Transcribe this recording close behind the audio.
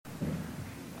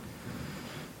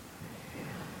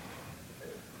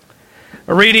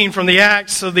A reading from the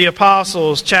Acts of the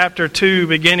Apostles, chapter 2,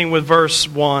 beginning with verse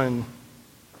 1.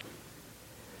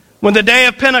 When the day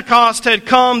of Pentecost had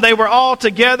come, they were all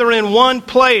together in one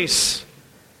place.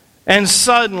 And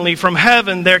suddenly from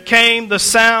heaven there came the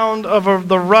sound of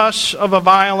the rush of a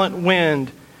violent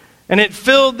wind, and it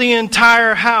filled the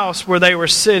entire house where they were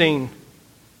sitting.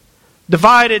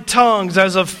 Divided tongues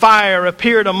as of fire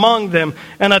appeared among them,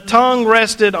 and a tongue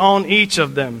rested on each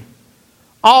of them.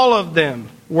 All of them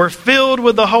were filled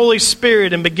with the Holy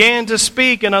Spirit and began to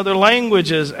speak in other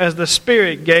languages as the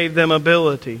Spirit gave them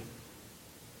ability.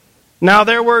 Now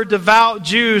there were devout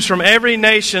Jews from every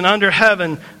nation under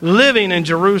heaven living in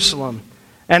Jerusalem.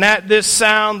 And at this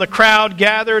sound the crowd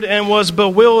gathered and was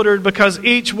bewildered because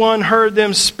each one heard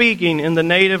them speaking in the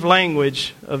native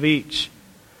language of each.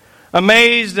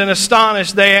 Amazed and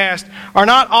astonished they asked, "Are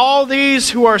not all these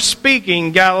who are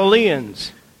speaking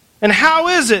Galileans? And how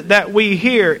is it that we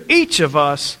hear, each of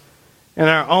us, in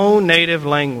our own native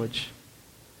language?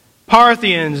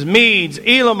 Parthians, Medes,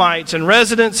 Elamites, and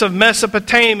residents of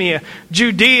Mesopotamia,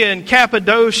 Judea and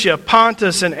Cappadocia,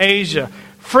 Pontus and Asia,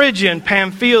 Phrygia and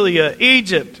Pamphylia,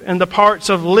 Egypt, and the parts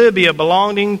of Libya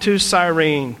belonging to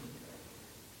Cyrene.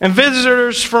 And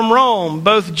visitors from Rome,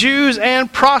 both Jews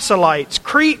and proselytes,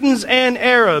 Cretans and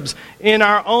Arabs, in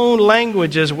our own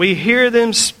languages, we hear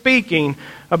them speaking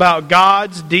about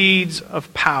God's deeds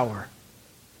of power."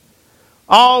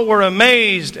 All were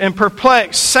amazed and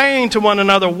perplexed, saying to one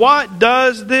another, "What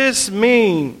does this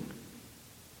mean?"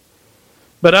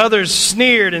 But others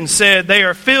sneered and said, "They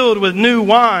are filled with new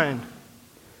wine."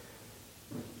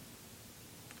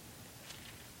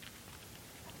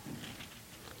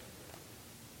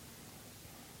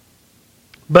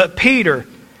 But Peter,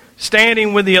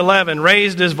 standing with the 11,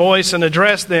 raised his voice and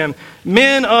addressed them,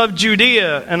 "Men of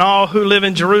Judea and all who live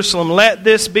in Jerusalem, let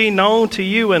this be known to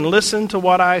you and listen to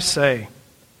what I say.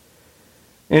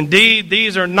 Indeed,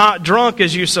 these are not drunk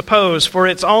as you suppose, for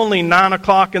it's only 9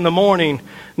 o'clock in the morning.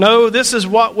 No, this is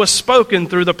what was spoken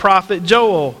through the prophet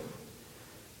Joel.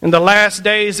 In the last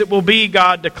days it will be,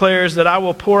 God declares, that I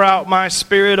will pour out my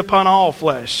Spirit upon all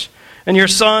flesh. And your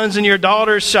sons and your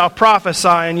daughters shall prophesy,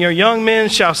 and your young men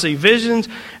shall see visions,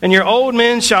 and your old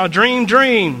men shall dream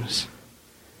dreams.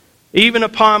 Even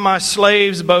upon my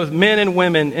slaves, both men and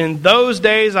women, in those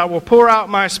days I will pour out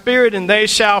my Spirit, and they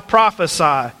shall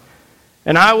prophesy.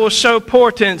 And I will show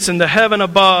portents in the heaven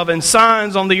above, and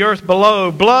signs on the earth below,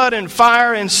 blood and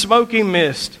fire and smoky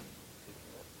mist.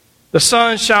 The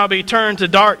sun shall be turned to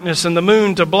darkness, and the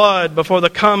moon to blood, before the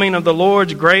coming of the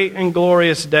Lord's great and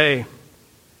glorious day.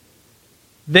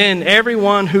 Then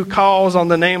everyone who calls on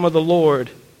the name of the Lord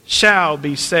shall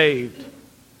be saved."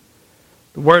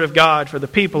 The word of God for the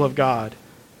people of God.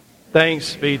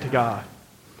 Thanks be to God.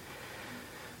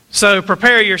 So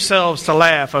prepare yourselves to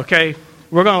laugh, okay?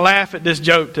 We're going to laugh at this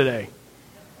joke today.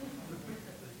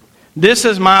 This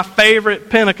is my favorite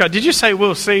Pentecost. Did you say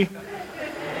we'll see?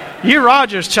 You're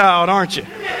Roger's child, aren't you?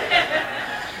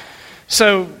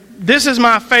 So this is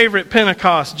my favorite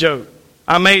Pentecost joke.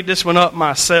 I made this one up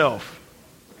myself.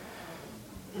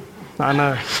 I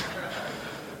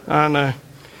know.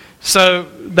 So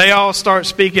they all start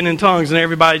speaking in tongues and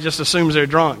everybody just assumes they're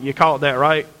drunk. You caught that,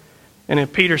 right? And then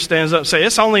Peter stands up and says,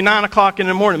 "It's only 9 o'clock in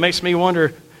the morning." It makes me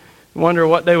wonder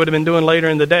what they would have been doing later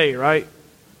in the day, right?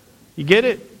 You get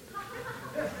it?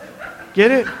 Get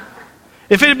it?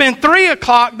 If it had been 3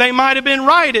 o'clock, they might have been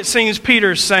right, it seems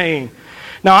Peter's saying.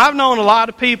 Now, I've known a lot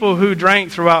of people who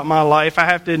drank throughout my life. I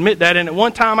have to admit that. And at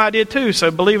one time I did too. So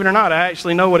believe it or not, I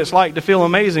actually know what it's like to feel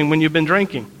amazing when you've been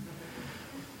drinking.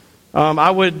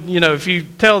 I would, if you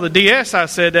tell the DS I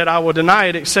said that, I will deny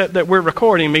it, except that we're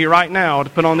recording me right now to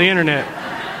put on the internet.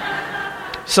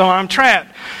 So I'm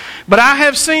trapped. But I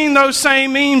have seen those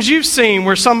same memes you've seen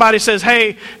where somebody says,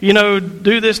 "Hey,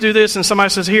 do this. And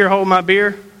somebody says, "Here, hold my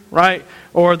beer," right?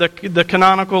 Or the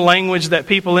canonical language that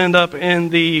people end up in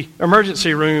the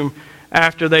emergency room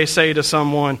after they say to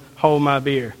someone, "Hold my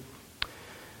beer."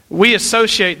 We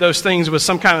associate those things with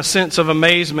some kind of sense of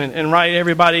amazement. And right,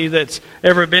 everybody that's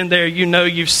ever been there,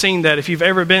 you've seen that. If you've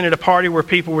ever been at a party where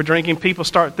people were drinking, people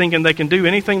start thinking they can do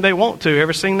anything they want to.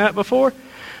 Ever seen that before?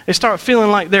 They start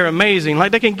feeling like they're amazing,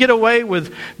 like they can get away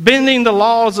with bending the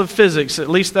laws of physics. At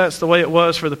least that's the way it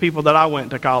was for the people that I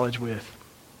went to college with.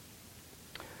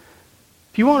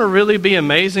 If you want to really be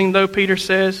amazing, though, Peter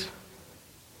says,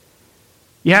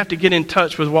 you have to get in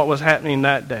touch with what was happening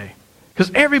that day. Because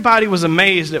everybody was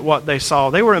amazed at what they saw.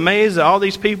 They were amazed that all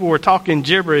these people were talking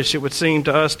gibberish, it would seem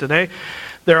to us today.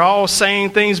 They're all saying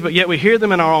things, but yet we hear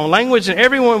them in our own language, and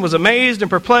everyone was amazed and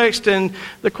perplexed. And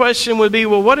the question would be,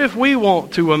 well, what if we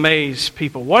want to amaze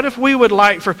people? What if we would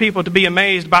like for people to be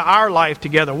amazed by our life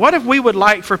together? What if we would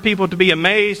like for people to be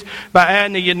amazed by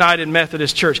Adna United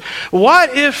Methodist Church?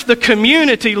 What if the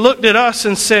community looked at us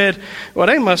and said, well,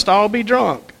 they must all be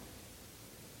drunk?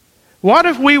 What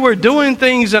if we were doing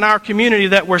things in our community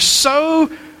that were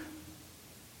so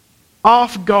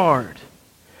off guard?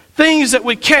 Things that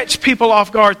would catch people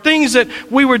off guard. Things that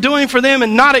we were doing for them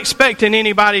and not expecting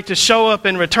anybody to show up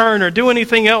in return or do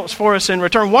anything else for us in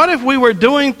return. What if we were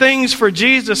doing things for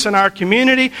Jesus in our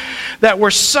community that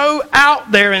were so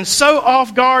out there and so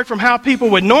off guard from how people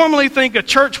would normally think a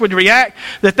church would react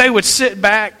that they would sit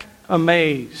back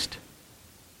amazed?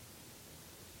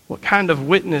 What kind of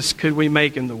witness could we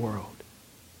make in the world?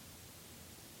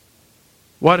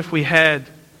 What if we had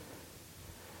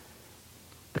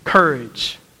the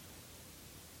courage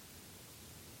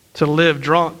to live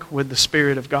drunk with the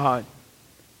Spirit of God?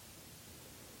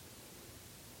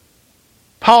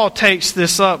 Paul takes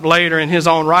this up later in his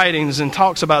own writings and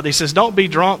talks about this. He says, don't be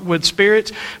drunk with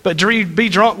spirits, but be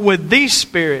drunk with the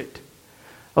Spirit.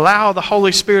 Allow the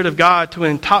Holy Spirit of God to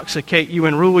intoxicate you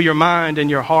and rule your mind and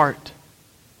your heart.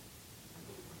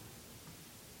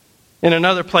 In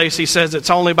another place he says it's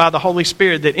only by the Holy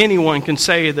Spirit that anyone can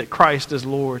say that Christ is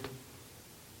Lord.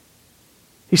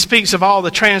 He speaks of all the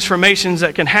transformations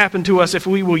that can happen to us if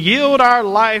we will yield our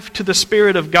life to the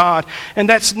Spirit of God. And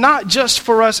that's not just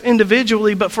for us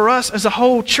individually, but for us as a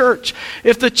whole church.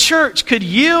 If the church could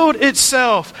yield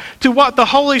itself to what the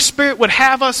Holy Spirit would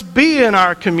have us be in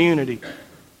our community,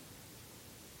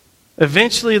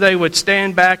 eventually they would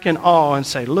stand back in awe and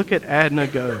say, look at Adna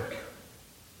go.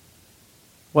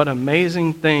 What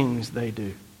amazing things they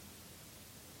do.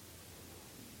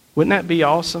 Wouldn't that be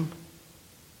awesome?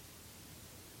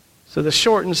 So the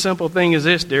short and simple thing is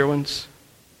this, dear ones.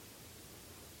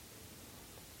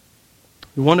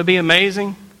 You want to be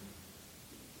amazing?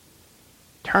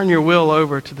 Turn your will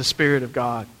over to the Spirit of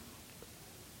God.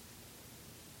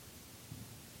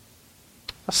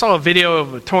 I saw a video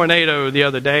of a tornado the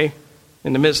other day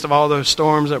in the midst of all those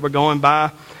storms that were going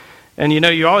by. And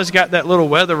you always got that little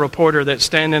weather reporter that's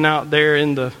standing out there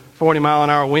in the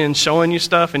 40-mile-an-hour wind showing you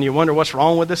stuff, and you wonder what's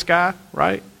wrong with this guy,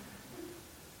 right?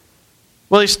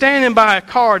 Well, he's standing by a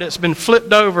car that's been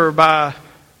flipped over by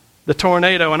the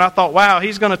tornado, and I thought, wow,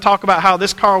 he's going to talk about how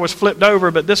this car was flipped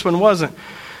over, but this one wasn't.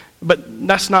 But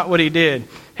that's not what he did.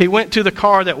 He went to the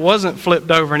car that wasn't flipped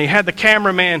over, and he had the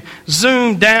cameraman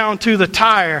zoom down to the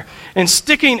tire, and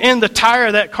sticking in the tire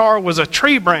of that car was a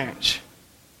tree branch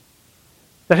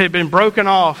that had been broken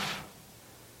off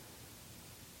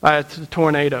by the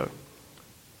tornado.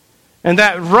 And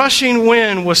that rushing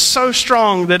wind was so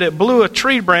strong that it blew a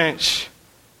tree branch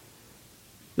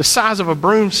the size of a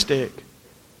broomstick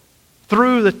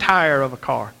through the tire of a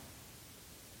car.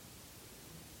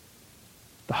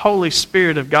 The Holy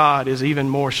Spirit of God is even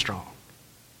more strong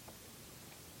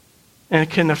and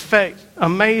can affect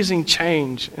amazing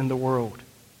change in the world,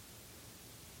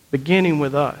 beginning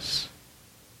with us.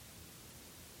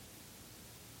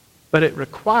 But it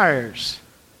requires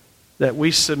that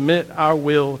we submit our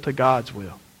will to God's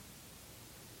will.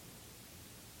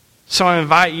 So I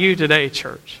invite you today,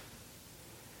 church,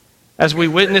 as we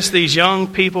witness these young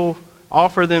people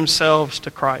offer themselves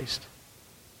to Christ,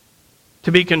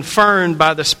 to be confirmed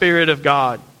by the Spirit of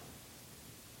God.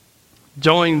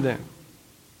 Join them.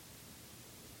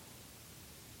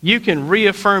 You can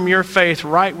reaffirm your faith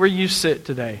right where you sit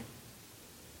today.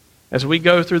 As we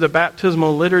go through the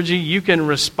baptismal liturgy, you can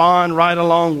respond right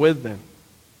along with them.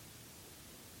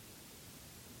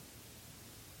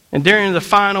 And during the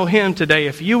final hymn today,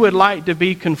 if you would like to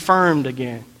be confirmed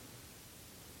again,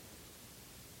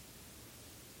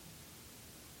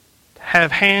 to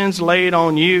have hands laid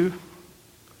on you,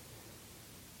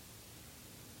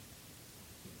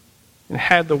 and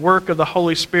have the work of the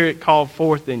Holy Spirit called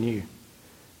forth in you,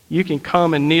 you can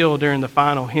come and kneel during the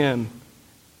final hymn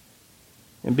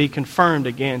and be confirmed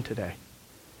again today.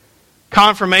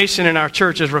 Confirmation in our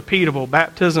church is repeatable.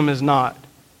 Baptism is not.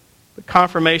 But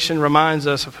confirmation reminds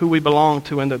us of who we belong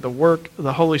to and that the work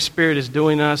the Holy Spirit is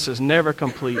doing in us is never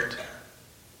complete.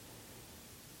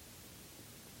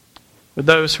 With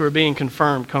those who are being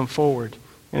confirmed, come forward.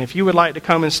 And if you would like to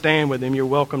come and stand with them, you're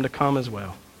welcome to come as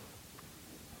well.